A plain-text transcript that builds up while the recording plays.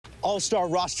All-Star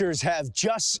rosters have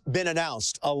just been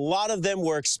announced. A lot of them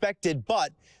were expected,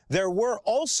 but there were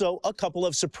also a couple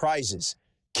of surprises.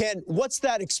 Ken, what's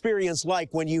that experience like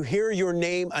when you hear your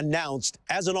name announced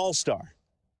as an All-Star?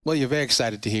 Well, you're very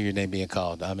excited to hear your name being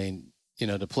called. I mean, you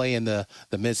know, to play in the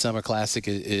Midsummer Classic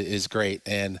is great.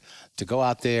 And to go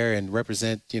out there and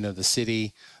represent, you know, the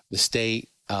city, the state,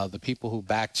 the people who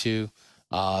backed you,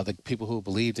 the people who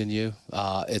believed in you,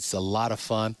 it's a lot of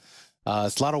fun.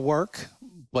 It's a lot of work,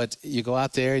 but you go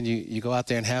out there and you go out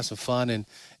there and have some fun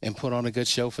and put on a good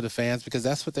show for the fans, because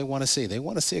that's what they want to see. They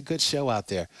want to see a good show out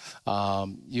there.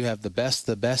 You have the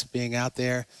best being out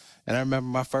there. And I remember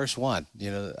my first one.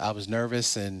 You know, I was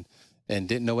nervous and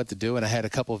didn't know what to do, and I had a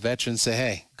couple of veterans say,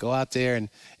 hey, go out there and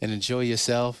enjoy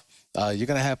yourself. You're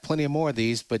going to have plenty of more of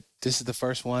these, but this is the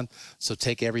first one, so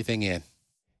take everything in.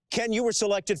 Ken, you were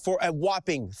selected for a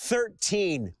whopping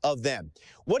 13 of them.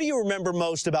 What do you remember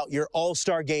most about your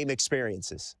All-Star Game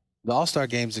experiences? The All-Star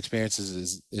Games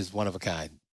experiences is one of a kind.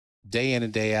 Day in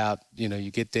and day out, you know,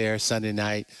 you get there Sunday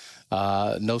night,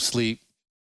 no sleep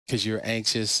because you're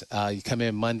anxious. You come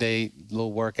in Monday,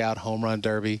 little workout, home run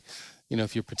derby. You know,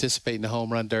 if you participate in the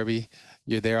home run derby,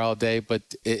 you're there all day, but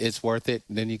it's worth it.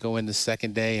 And then you go in the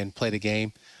second day and play the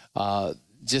game.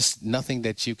 Just nothing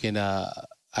that you can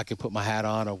I can put my hat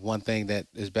on, or one thing that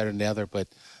is better than the other, but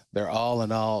they're all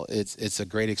in all, it's a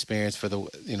great experience for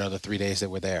the 3 days that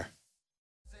we're there.